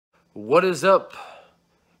What is up?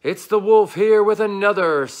 It's the Wolf here with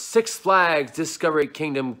another Six Flags Discovery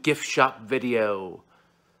Kingdom gift shop video.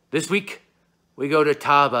 This week, we go to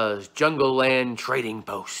Tava's Jungle Land Trading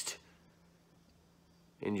Post.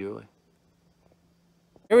 Enjoy.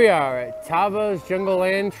 Here we are at Tava's Jungle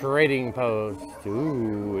Land Trading Post.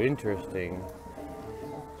 Ooh, interesting.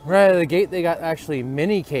 Right out of the gate, they got actually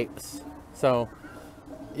mini capes. So,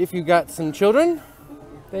 if you got some children,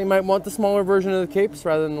 they might want the smaller version of the capes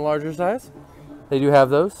rather than the larger size. They do have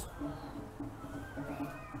those.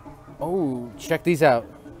 Oh, check these out.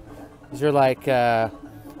 These are like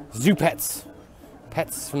zoo pets.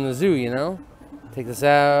 Pets from the zoo, you know? Take this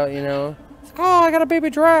out, you know. It's like, oh, I got a baby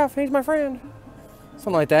giraffe. He's my friend.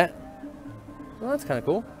 Something like that. Well, that's kind of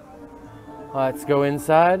cool. Let's go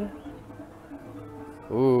inside.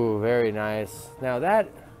 Ooh, very nice. Now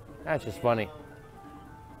that's just funny.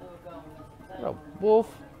 A wolf.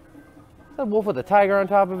 Is that a wolf with a tiger on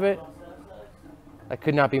top of it? That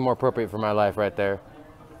could not be more appropriate for my life right there.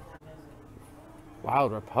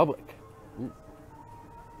 Wild Republic.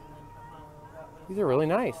 These are really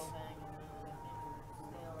nice.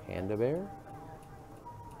 Panda bear.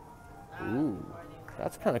 Ooh,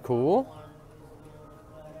 that's kind of cool.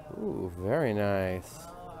 Ooh, very nice.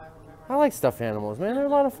 I like stuffed animals, man. They're a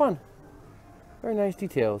lot of fun. Very nice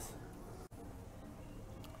details.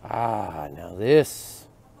 Ah, now this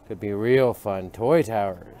could be real fun. Toy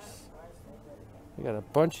towers. We got a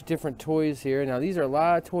bunch of different toys here. Now these are a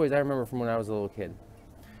lot of toys I remember from when I was a little kid.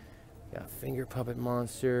 Got finger puppet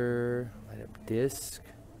monster, light up disc,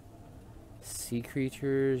 sea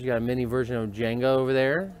creatures. You got a mini version of Jenga over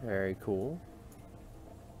there. Very cool.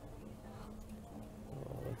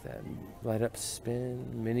 Oh, look at that light up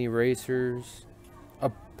spin, mini racers.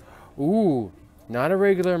 Ooh. Not a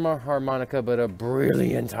regular harmonica, but a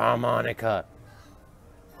brilliant harmonica.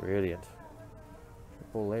 Brilliant.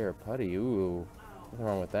 Triple layer putty. Ooh. Nothing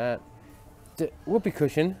wrong with that. Whoopee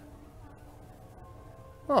cushion.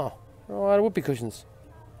 Oh, a lot of whoopee cushions.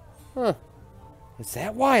 Huh. Is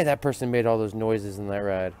that why that person made all those noises in that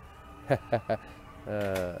ride?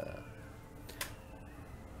 So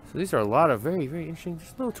these are a lot of very, very interesting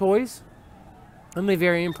just little toys. And they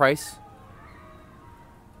vary in price.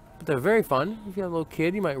 But they're very fun. If you have a little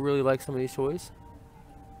kid, you might really like some of these toys.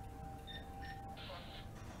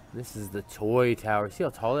 This is the toy tower. See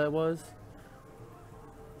how tall that was?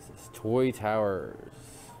 This is toy towers.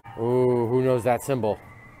 Oh, who knows that symbol?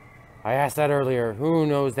 I asked that earlier. Who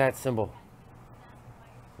knows that symbol?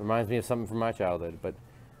 Reminds me of something from my childhood. But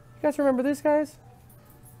you guys remember this, guys?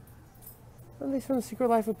 Aren't these from The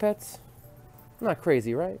Secret Life of Pets? I'm not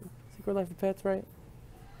crazy, right? Secret Life of Pets, right?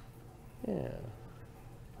 Yeah.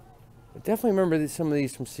 I definitely remember some of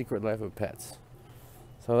these from Secret Life of Pets.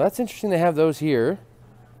 So that's interesting to have those here.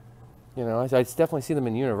 You know, I definitely see them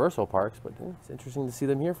in Universal parks, but it's interesting to see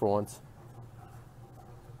them here for once.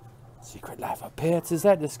 Secret Life of Pets is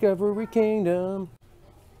at Discovery Kingdom.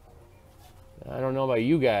 I don't know about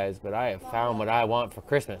you guys, but I have found what I want for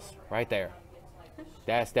Christmas right there.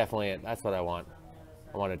 That's definitely it. That's what I want.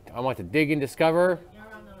 I want to dig and discover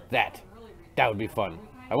that. That would be fun.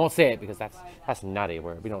 I won't say it because that's not a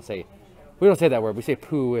word. We don't say that word. We say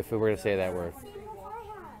poo if we were to say that word.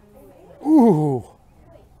 Ooh.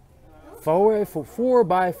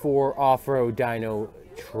 4x4 off-road dino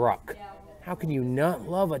truck. How can you not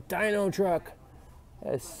love a dino truck?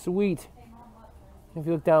 That's sweet. If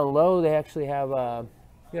you look down low, they actually have,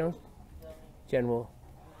 you know, general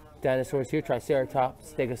dinosaurs here.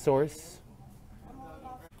 Triceratops, Stegosaurus.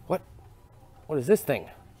 What? What is this thing?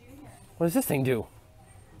 What does this thing do?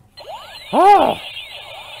 Oh!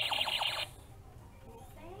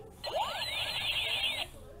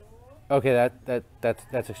 Okay,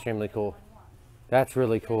 that's extremely cool. That's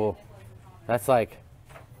really cool. That's like,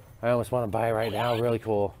 I almost want to buy it right now. Really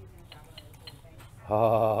cool.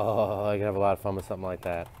 Oh, I can have a lot of fun with something like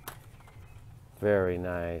that. Very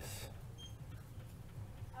nice.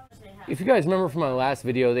 If you guys remember from my last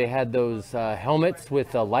video, they had those helmets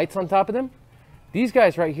with lights on top of them. These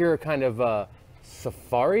guys right here are kind of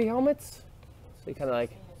safari helmets. So kind of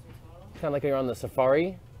like you're on the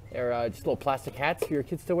safari. They're just little plastic hats for your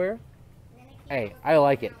kids to wear. Hey, I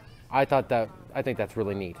like it. I think that's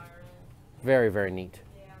really neat. Very, very neat.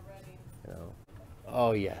 You know.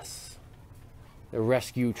 Oh yes, the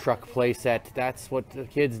rescue truck playset. That's what the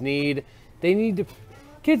kids need.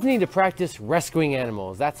 Kids need to practice rescuing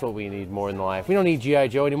animals. That's what we need more in life. We don't need G.I.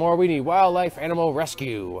 Joe anymore. We need wildlife animal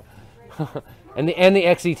rescue. and the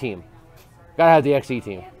XE team. Gotta have the XE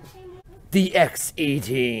team. The XE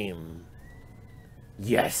team.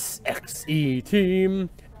 Yes, XE team.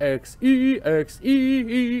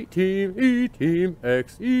 X-E-X-E, team, E-team,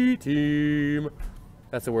 X-E-team.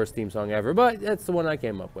 That's the worst theme song ever, but that's the one I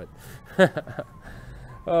came up with.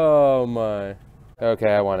 Oh my.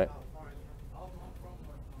 Okay, I want it.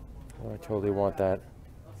 Oh, I totally want that.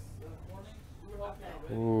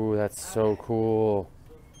 Ooh, that's so cool.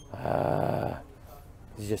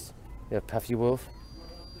 It's just a puffy wolf.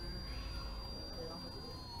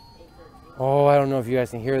 Oh, I don't know if you guys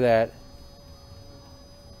can hear that.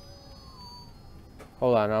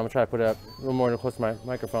 Hold on, I'm gonna try to put it up a little more close to my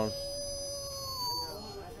microphone.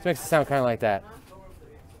 It makes it sound kind of like that.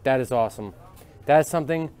 That is awesome. That is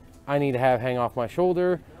something I need to have hang off my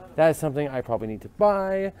shoulder. That is something I probably need to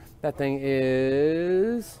buy. That thing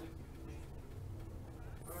is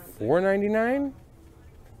 $4.99.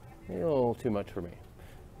 A little too much for me,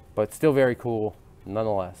 but still very cool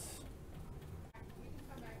nonetheless.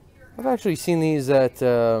 I've actually seen these at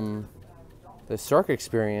the Shark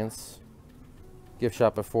Experience gift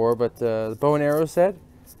shop before, but the bow and arrow set.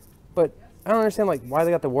 But I don't understand like why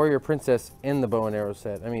they got the warrior princess in the bow and arrow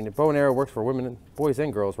set. I mean, the bow and arrow works for women, boys,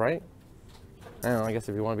 and girls, right? I don't know. I guess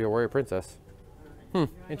if you want to be a warrior princess.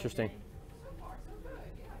 Interesting.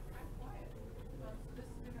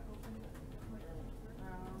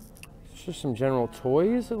 It's just some general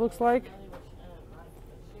toys. It looks like.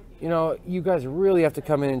 You know, you guys really have to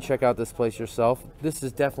come in and check out this place yourself. This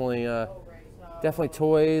is definitely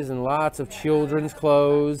toys and lots of children's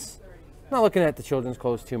clothes. Not looking at the children's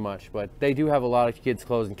clothes too much, but they do have a lot of kids'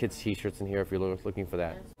 clothes and kids' t-shirts in here if you're looking for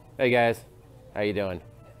that. Hey guys, how you doing?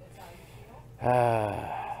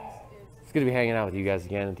 It's good to be hanging out with you guys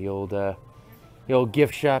again at the old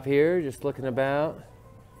gift shop here, just looking about.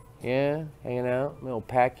 Yeah, hanging out, my old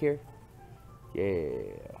pack here.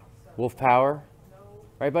 Yeah, Wolf Power,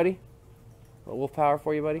 right, buddy? A little Wolf Power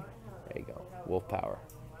for you, buddy. There you go, Wolf Power.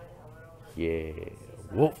 Yeah,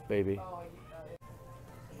 wolf, baby.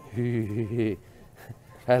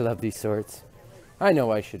 I love these swords. I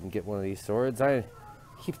know I shouldn't get one of these swords. I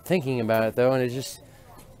keep thinking about it though, and it's just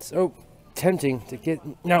so tempting to get.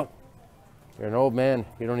 No, you're an old man.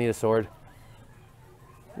 You don't need a sword.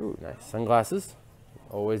 Ooh, nice sunglasses.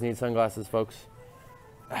 Always need sunglasses, folks.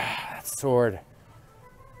 That sword.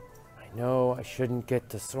 I know I shouldn't get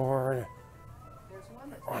the sword.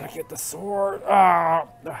 I want to get the sword. I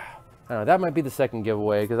don't know, that might be the second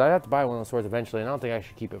giveaway because I have to buy one of those swords eventually, and I don't think I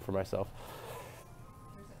should keep it for myself.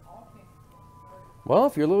 Well,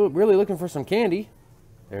 if you're really looking for some candy,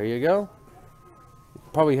 there you go.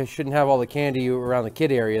 Probably shouldn't have all the candy around the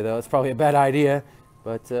kid area, though. It's probably a bad idea.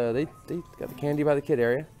 But they got the candy by the kid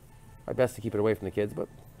area. My best to keep it away from the kids, but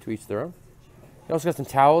to each their own. You also got some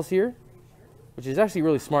towels here, which is actually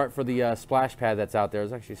really smart for the splash pad that's out there.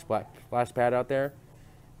 There's actually a splash pad out there.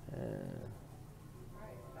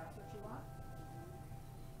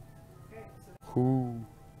 Ooh.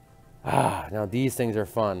 Now these things are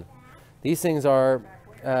fun. These things are,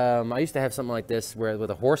 I used to have something like this with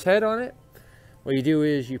a horse head on it. What you do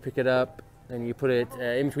is you pick it up and you put it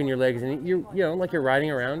in between your legs, and you know, like you're riding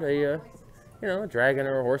around a dragon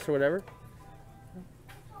or a horse or whatever.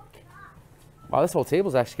 Wow, this whole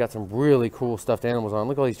table's actually got some really cool stuffed animals on.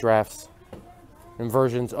 Look at all these giraffes and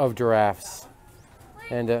versions of giraffes.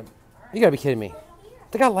 And you gotta be kidding me.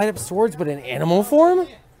 They got light up swords, but in animal form?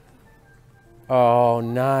 Oh,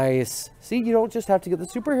 nice. See, you don't just have to get the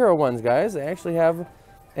superhero ones, guys. They actually have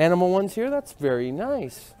animal ones here. That's very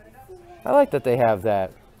nice. I like that they have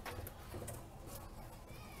that.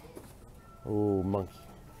 Ooh, monkey.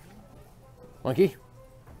 Monkey?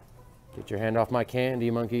 Get your hand off my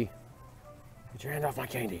candy, monkey. Get your hand off my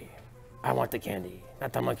candy. I want the candy,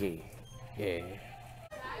 not the monkey. Yeah.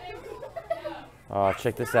 Oh,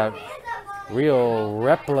 check this out. Real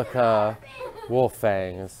replica wolf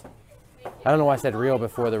fangs. I don't know why I said real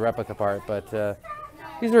before the replica part, but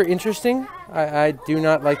these are interesting. I do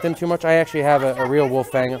not like them too much. I actually have a real wolf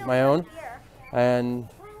fang of my own, and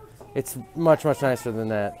it's much nicer than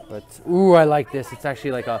that. But ooh, I like this. It's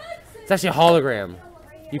actually like it's actually a hologram.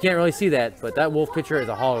 You can't really see that, but that wolf picture is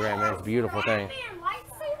a hologram, and it's a beautiful thing.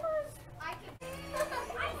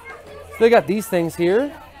 So they got these things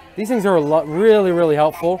here. These things are really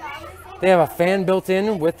helpful. They have a fan built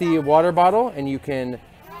in with the water bottle, and you can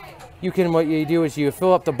what you do is you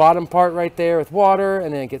fill up the bottom part right there with water,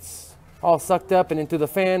 and then it gets all sucked up and into the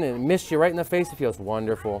fan, and it mists you right in the face. It feels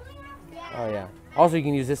wonderful. Oh yeah. Also, you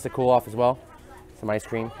can use this to cool off as well. Some ice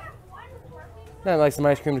cream. I'd like some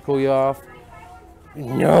ice cream to cool you off.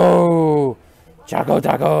 No! Choco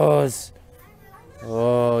Tacos!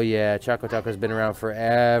 Oh yeah, Choco Tacos been around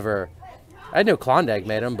forever. I know Klondike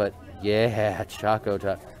made them, but yeah, Choco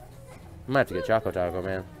Taco. I might have to get Choco Taco,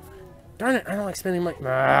 man. Darn it, I don't like spending money.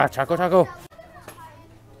 Ah, Taco. I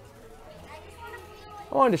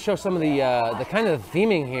wanted to show some of the kind of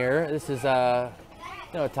theming here. This is,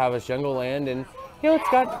 Tava's Jungle Land, and, it's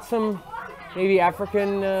got some maybe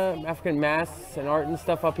African masks and art and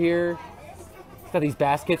stuff up here. It's got these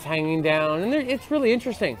baskets hanging down, and it's really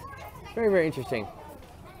interesting. Very, very interesting.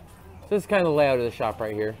 So this is kind of the layout of the shop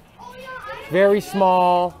right here. Very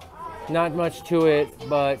small, not much to it,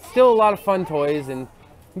 but still a lot of fun toys, and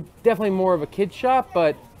definitely more of a kid shop,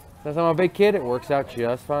 but since I'm a big kid, it works out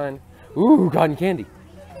just fine. Ooh, cotton candy.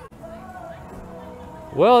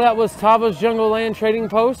 Well, that was Tava's Jungle Land Trading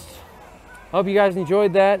Post. Hope you guys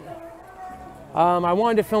enjoyed that. I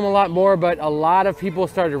wanted to film a lot more, but a lot of people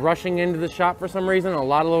started rushing into the shop for some reason. A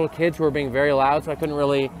lot of little kids who were being very loud, so I couldn't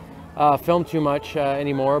really film too much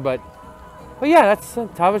anymore. But yeah, that's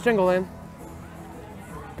Tava's Jungle Land.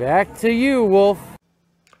 Back to you, Wolf.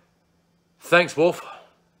 Thanks, Wolf.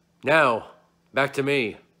 Now, back to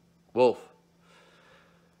me, Wolf.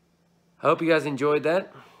 I hope you guys enjoyed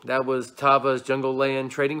that. That was Tava's Jungle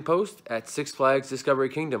Land Trading Post at Six Flags Discovery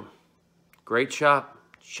Kingdom. Great shop.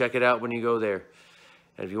 Check it out when you go there.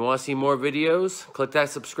 And if you want to see more videos, click that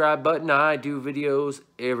subscribe button. I do videos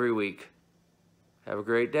every week. Have a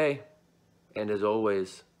great day. And as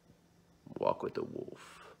always, walk with the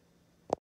wolf.